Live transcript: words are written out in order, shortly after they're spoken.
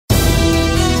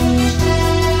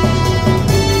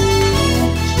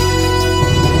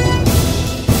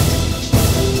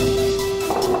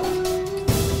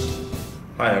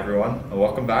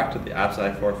welcome back to the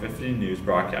APSC 450 News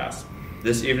broadcast.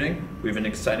 This evening, we have an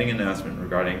exciting announcement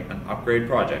regarding an upgrade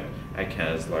project at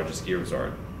Canada's largest ski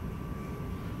resort.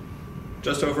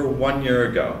 Just over 1 year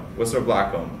ago,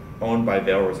 Whistleblowing, owned by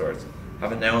Vail Resorts,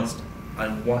 have announced a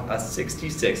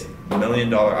 $66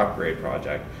 million upgrade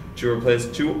project to replace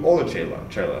two older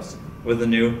chairlifts with a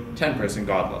new 10-person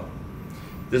gondola.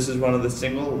 This is one of the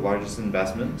single largest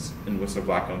investments in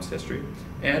Whistleblowing's history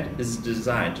and is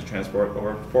designed to transport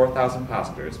over 4,000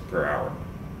 passengers per hour.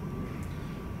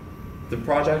 The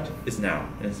project is now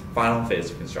in its final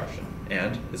phase of construction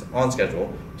and is on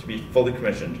schedule to be fully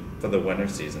commissioned for the winter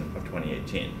season of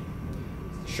 2018.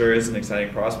 It sure is an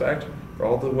exciting prospect for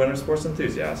all the winter sports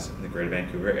enthusiasts in the Greater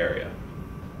Vancouver area.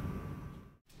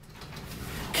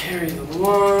 Carry the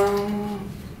 1,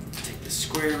 take the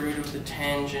square root of the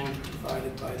tangent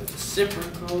divided by the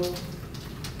reciprocal.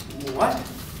 What?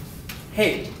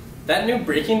 Hey, that new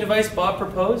braking device Bob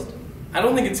proposed? I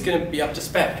don't think it's going to be up to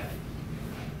spec.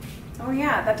 Oh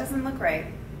yeah, that doesn't look right.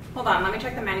 Hold on, let me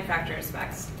check the manufacturer's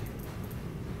specs.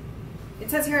 It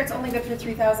says here it's only good for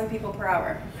 3,000 people per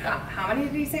hour. Yeah. How many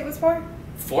did you say it was for?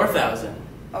 4,000.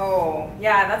 Oh,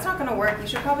 yeah, that's not gonna work. You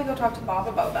should probably go talk to Bob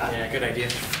about that. Yeah, good idea.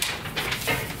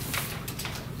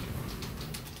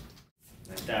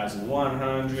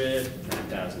 9,100,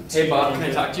 9,000. Hey Bob, can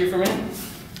I talk to you for a minute?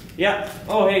 Yeah.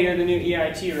 Oh, hey, you're the new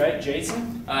EIT, right?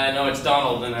 Jason? No, it's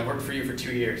Donald, and I've worked for you for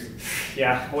 2 years.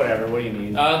 Yeah, whatever. What do you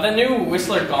need? The new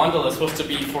Whistler gondola is supposed to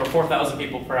be for 4,000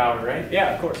 people per hour, right?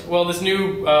 Yeah, of course. Well, this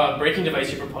new braking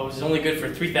device you proposed is only good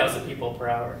for 3,000 people per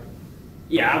hour.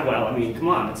 Yeah, well, I mean, come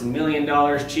on. It's $1 million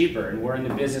cheaper, and we're in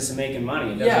the business of making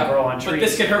money. It doesn't grow on trees. But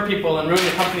this could hurt people and ruin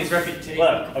the company's reputation.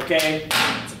 Look, okay,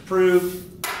 it's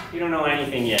approved. You don't know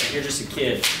anything yet. You're just a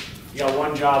kid. You got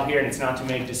one job here, and it's not to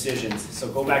make decisions. So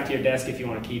go back to your desk if you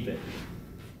want to keep it.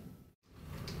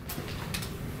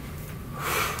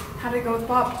 How did it go with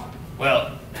Bob?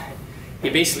 Well, he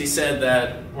basically said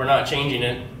that we're not changing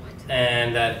it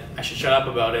and that I should shut up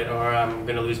about it or I'm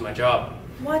going to lose my job.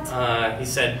 What? He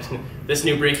said this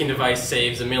new braking device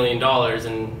saves $1 million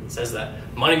and says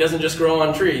that money doesn't just grow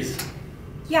on trees.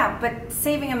 Yeah, but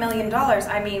saving $1 million,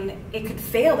 I mean, it could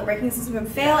fail, the braking system could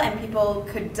fail and people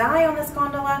could die on this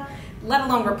gondola, let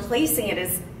alone replacing it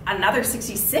is another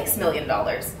 $66 million.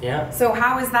 Yeah. So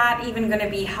how is that even going to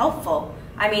be helpful?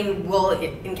 I mean, will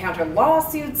it encounter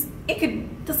lawsuits?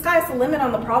 The sky's the limit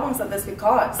on the problems that this could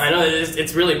cause. I know,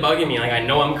 it's really bugging me. Like, I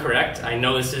know I'm correct. I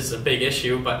know this is a big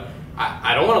issue, but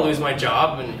I don't want to lose my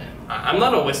job, and I'm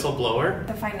not a whistleblower.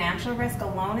 The financial risk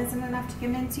alone isn't enough to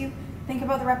convince you. Think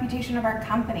about the reputation of our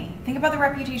company. Think about the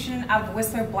reputation of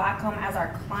Whistler Blackcomb as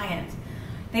our client.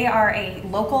 They are a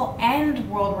local and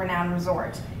world-renowned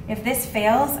resort. If this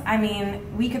fails, I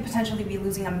mean, we could potentially be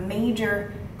losing a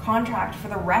major contract for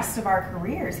the rest of our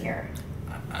careers here.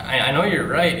 I know you're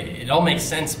right. It all makes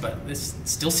sense, but this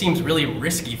still seems really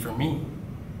risky for me.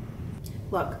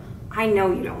 Look, I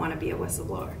know you don't want to be a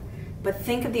whistleblower, but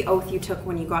think of the oath you took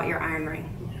when you got your iron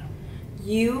ring. Yeah.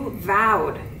 You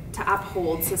vowed to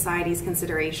uphold society's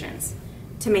considerations,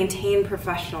 to maintain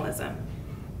professionalism,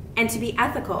 and to be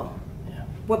ethical. Yeah.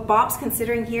 What Bob's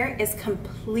considering here is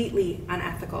completely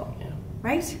unethical,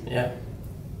 right? Yeah.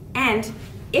 And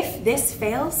if this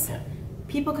fails, Yeah.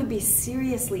 people could be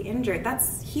seriously injured.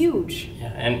 That's huge.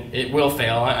 Yeah, and it will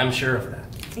fail. I'm sure of that.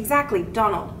 Exactly,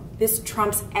 Donald. This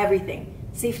trumps everything.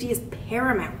 Safety is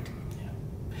paramount.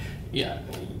 Yeah,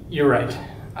 you're right.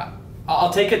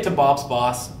 I'll take it to Bob's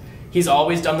boss. He's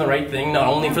always done the right thing, not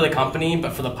only for the company,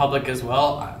 but for the public as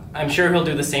well. I'm sure he'll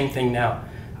do the same thing now.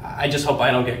 I just hope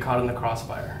I don't get caught in the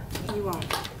crossfire. You won't.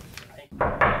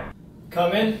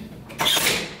 Come in.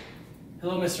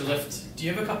 Hello, Mr. Lift. Do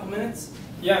you have a couple minutes?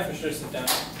 Yeah, for sure, sit down.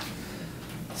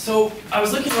 So, I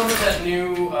was looking over that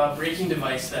new braking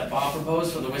device that Bob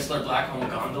proposed for the Whistler Blackcomb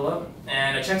gondola,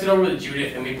 and I checked it over with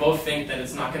Judith, and we both think that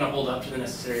it's not going to hold up to the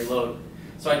necessary load.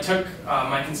 So I took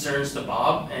my concerns to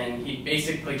Bob, and he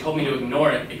basically told me to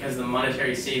ignore it because the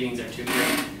monetary savings are too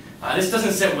great. This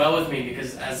doesn't sit well with me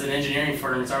because as an engineering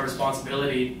firm, it's our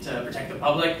responsibility to protect the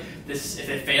public. If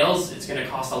it fails, it's going to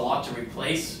cost a lot to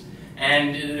replace,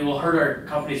 and it will hurt our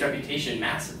company's reputation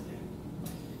massively.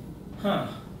 Huh.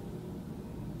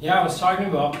 Yeah, I was talking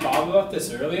to Bob about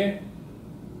this earlier,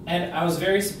 and I was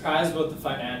very surprised about the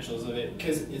financials of it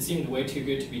because it seemed way too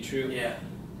good to be true. Yeah.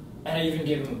 And I even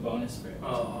gave him a bonus for it.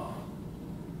 Oh.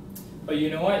 But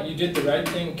you know what? You did the right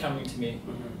thing coming to me.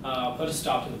 Mm-hmm. I'll put a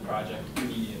stop to the project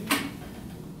immediately.